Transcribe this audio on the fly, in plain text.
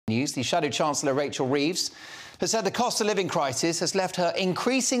News, the Shadow Chancellor Rachel Reeves has said the cost of living crisis has left her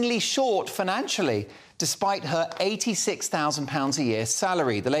increasingly short financially, despite her £86,000 a year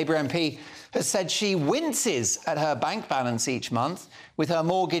salary. The Labour MP has said she winces at her bank balance each month, with her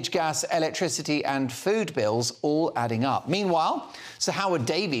mortgage, gas, electricity and food bills all adding up. Meanwhile, Sir Howard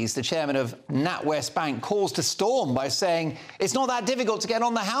Davies, the chairman of NatWest Bank, caused a storm by saying it's not that difficult to get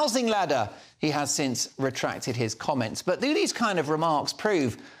on the housing ladder. He has since retracted his comments. But do these kind of remarks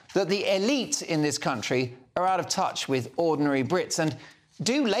prove that the elite in this country are out of touch with ordinary Brits? And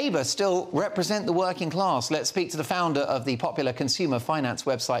do Labour still represent the working class? Let's speak to the founder of the popular consumer finance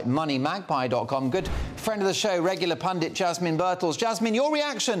website moneymagpie.com, good friend of the show, regular pundit Jasmine Birtles. Jasmine, your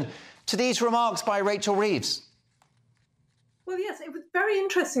reaction to these remarks by Rachel Reeves? Well, yes, it was very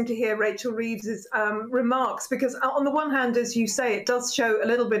interesting to hear Rachel Reeves's remarks, because on the one hand, as you say, it does show a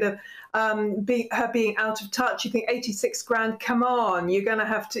little bit of her being out of touch. You think 86 grand, come on, you're going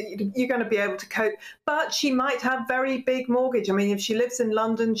to be able to cope. But she might have very big mortgage. I mean, if she lives in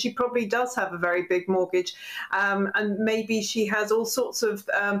London, she probably does have a very big mortgage. And maybe she has all sorts of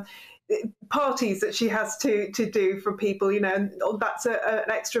parties that she has to do for people, you know, and that's an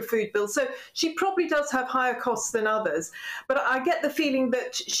extra food bill. So she probably does have higher costs than others. But I get the feeling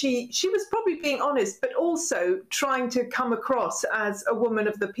that she was probably being honest, but also trying to come across as a woman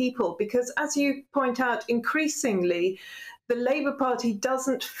of the people, because as you point out, increasingly, the Labour Party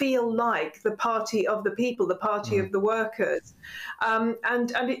doesn't feel like the party of the people, the party of the workers. And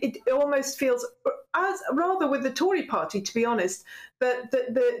it almost feels, as rather with the Tory party, to be honest, that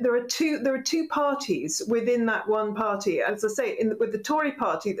there are two parties within that one party. As I say, with the Tory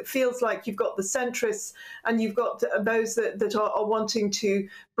party, that feels like you've got the centrists and you've got those that are wanting to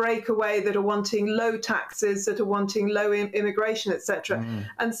break away, that are wanting low taxes, that are wanting low immigration, etc.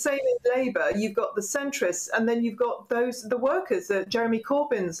 And same in Labour, you've got the centrists, and then you've got the workers, Jeremy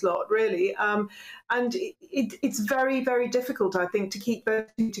Corbyn's lot, really. And it's very, very difficult, I think, to keep those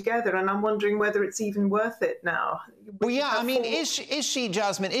two together. And I'm wondering whether it's even worth it now. Well, yeah, I mean, is she,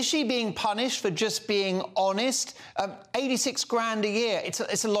 Jasmine, is she being punished for just being honest? 86 grand a year,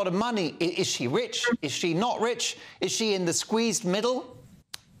 it's a lot of money. Is she rich? Is she not rich? Is she in the squeezed middle?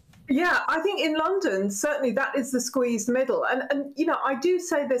 Yeah, I think in London, certainly that is the squeezed middle. And you know, I do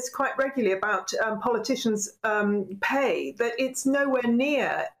say this quite regularly about politicians' pay, that it's nowhere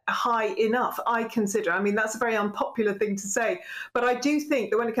near high enough, I consider. I mean, that's a very unpopular thing to say. But I do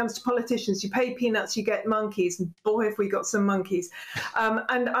think that when it comes to politicians, you pay peanuts, you get monkeys. And boy, have we got some monkeys.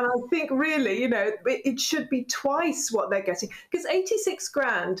 And I think really, you know, it should be twice what they're getting. Because 86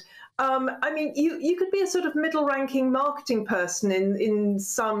 grand... I mean, you could be a sort of middle-ranking marketing person in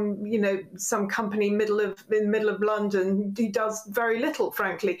some, you know, some company in the middle of London who does very little,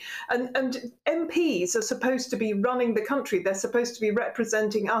 frankly. And MPs are supposed to be running the country. They're supposed to be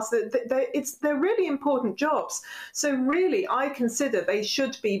representing us. They're really important jobs. So really, I consider they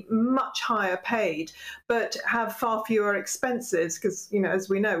should be much higher paid, but have far fewer expenses, because, you know, as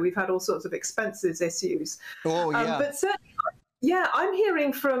we know, we've had all sorts of expenses issues. Oh, yeah. But certainly... Yeah, I'm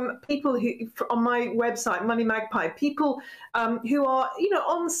hearing from people who, on my website, Money Magpie, people who are, you know,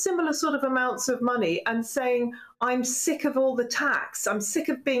 on similar sort of amounts of money and saying, I'm sick of all the tax. I'm sick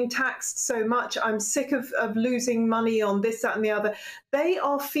of being taxed so much. I'm sick of losing money on this, that and the other. They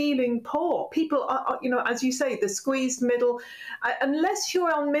are feeling poor. People are, you know, as you say, the squeezed middle. Unless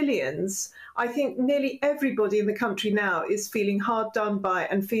you're on millions, I think nearly everybody in the country now is feeling hard done by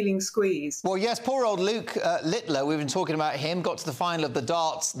and feeling squeezed. Well, yes, poor old Luke Littler, we've been talking about him, got to the final of the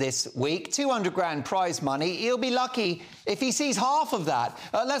darts this week. 200 grand prize money. He'll be lucky if he sees half of that.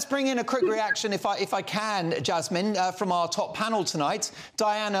 Let's bring in a quick reaction, if I can, Jasmine, from our top panel tonight.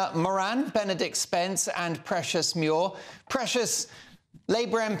 Diana Moran, Benedict Spence and Precious Muir. Precious,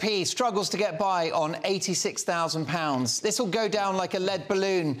 Labour MP struggles to get by on £86,000. This will go down like a lead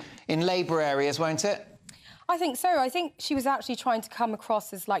balloon in Labour areas, won't it? I think so. I think she was actually trying to come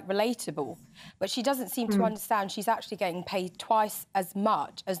across as, like, relatable, but she doesn't seem to understand she's actually getting paid twice as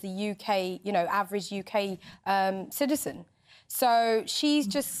much as the UK, you know, average UK citizen. So she's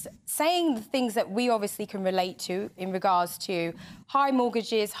just saying the things that we obviously can relate to in regards to high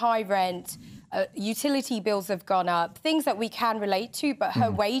mortgages, high rent, utility bills have gone up, things that we can relate to, but her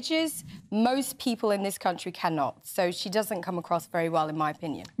wages, most people in this country cannot. So she doesn't come across very well, in my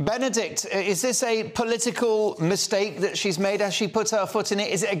opinion. Benedict, is this a political mistake that she's made? Has she put her foot in it?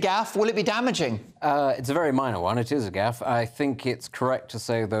 Is it a gaffe? Will it be damaging? It's a very minor one. It is a gaffe. I think it's correct to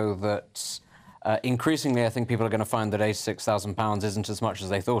say, though, that Increasingly, I think people are going to find that £86,000 isn't as much as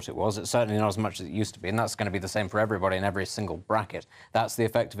they thought it was. It's certainly not as much as it used to be, and that's going to be the same for everybody in every single bracket. That's the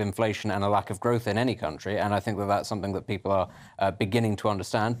effect of inflation and a lack of growth in any country, and I think that that's something that people are beginning to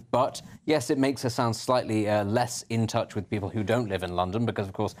understand. But, yes, it makes us sound slightly less in touch with people who don't live in London, because,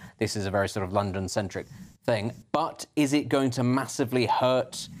 of course, this is a very sort of London-centric thing. But is it going to massively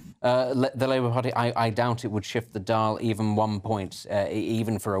hurt the Labour Party? I doubt it would shift the dial even 1 point,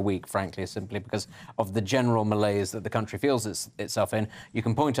 even for a week, frankly, simply because of the general malaise that the country feels itself in. You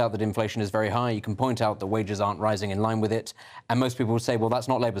can point out that inflation is very high. You can point out that wages aren't rising in line with it. And most people would say, well, that's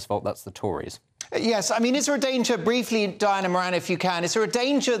not Labour's fault, that's the Tories. Yes, I mean, is there a danger, briefly, Diana Moran, if you can, is there a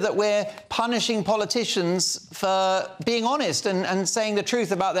danger that we're punishing politicians for being honest and saying the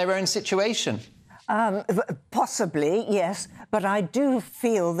truth about their own situation? Possibly, yes, but I do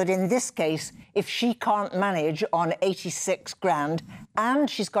feel that in this case, if she can't manage on 86 grand and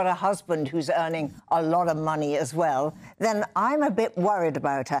she's got a husband who's earning a lot of money as well, then I'm a bit worried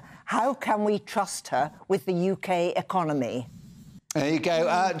about her. How can we trust her with the UK economy? There you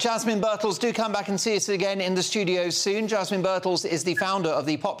go. Jasmine Birtles, do come back and see us again in the studio soon. Jasmine Birtles is the founder of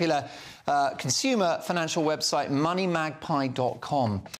the popular consumer financial website moneymagpie.com.